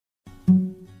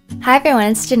Hi everyone,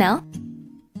 it's Janelle,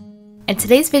 and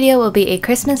today's video will be a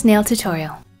Christmas nail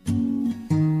tutorial.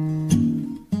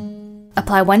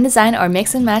 Apply one design or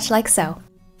mix and match like so.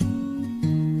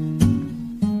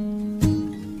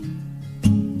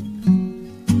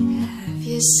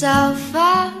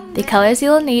 The colors you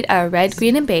will need are red,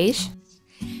 green, and beige.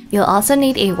 You'll also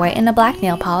need a white and a black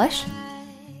nail polish,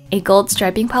 a gold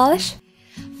striping polish,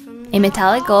 a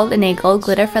metallic gold and a gold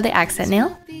glitter for the accent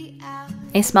nail,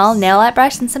 a small nail art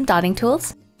brush and some dotting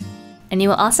tools, and you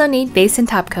will also need base and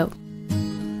top coat.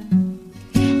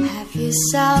 Have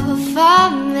yourself a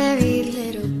merry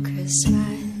little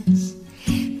Christmas.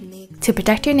 To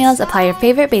protect your nails, apply your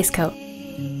favorite base coat.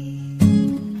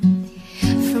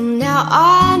 From now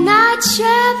on, our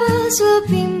troubles will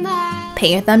be mine.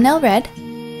 Paint your thumbnail red.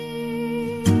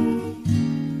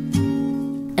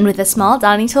 And with a small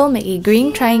dotting tool, make a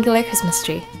green triangular Christmas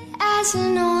tree. As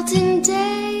in olden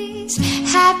days,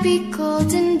 happy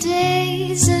golden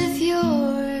days of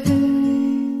yore.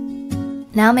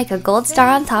 Now make a gold star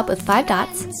on top with 5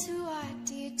 dots,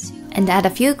 and add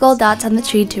a few gold dots on the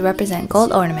tree to represent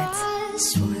gold ornaments.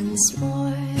 Once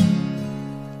more.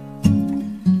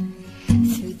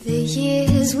 Through the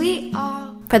years we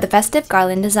all. For the festive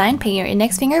garland design, paint your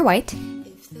index finger white.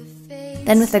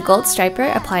 Then with a gold striper,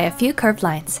 apply a few curved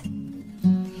lines.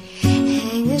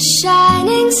 Hang a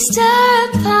shining star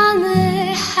upon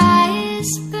the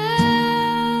highest bough.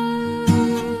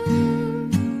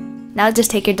 Now just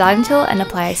take your dotting tool and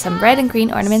apply some red and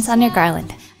green ornaments on your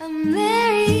garland. A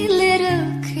merry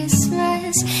little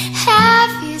Christmas.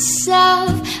 Have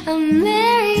yourself a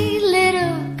merry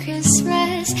little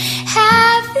Christmas.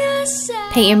 Have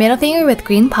yourself. Paint your middle finger with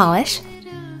green polish.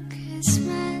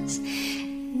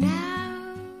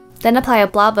 Then apply a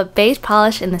blob of beige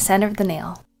polish in the center of the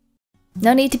nail.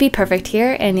 No need to be perfect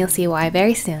here, and you'll see why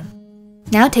very soon.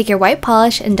 Now take your white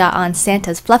polish and dot on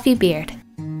Santa's fluffy beard.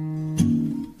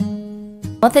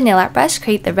 With the nail art brush,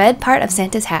 create the red part of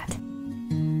Santa's hat.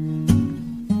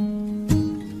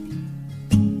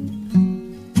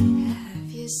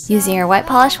 Using your white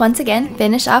polish once again,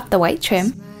 finish off the white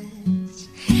trim,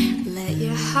 Let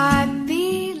your heart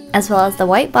beat as well as the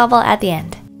white bauble at the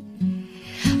end.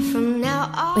 from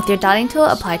now on. With your dotting tool,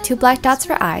 apply 2 black dots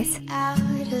for eyes. Out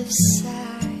of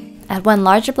sight. Add 1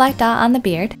 larger black dot on the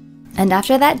beard, and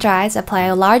after that dries, apply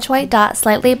a large white dot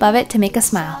slightly above it to make a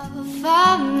smile. Of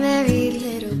a merry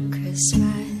little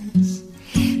Christmas.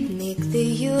 Make the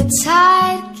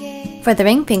Yuletide gay. For the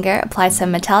ring finger, apply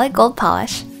some metallic gold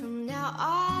polish, From now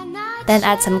on, our then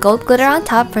add some gold glitter on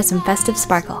top for some festive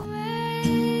sparkle.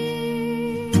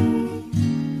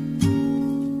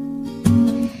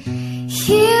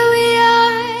 Here we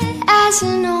are, as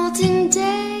in olden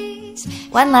days.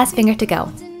 One last finger to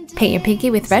go. Paint your pinky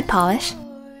with red polish,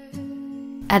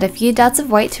 add a few dots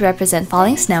of white to represent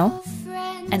falling snow,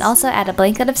 and also add a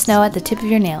blanket of snow at the tip of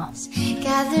your nail.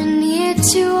 Gather near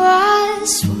to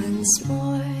us once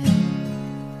more.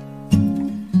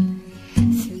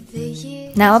 Through the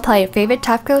years, Now apply your favorite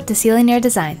top coat to seal in your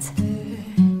designs.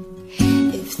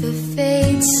 if the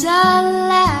fates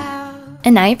allow.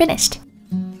 And now you're finished!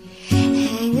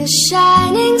 Hang a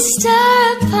shining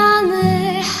star upon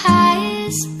the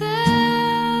highest bough.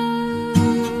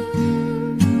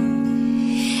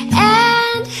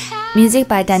 And have Music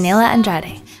by Daniela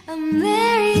Andrade. a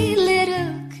merry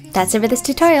little Christmas. That's it for this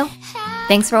tutorial.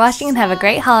 Thanks for watching and have a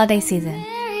great holiday season.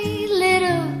 Merry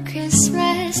little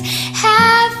Christmas.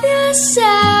 Have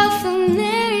yourself a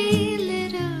merry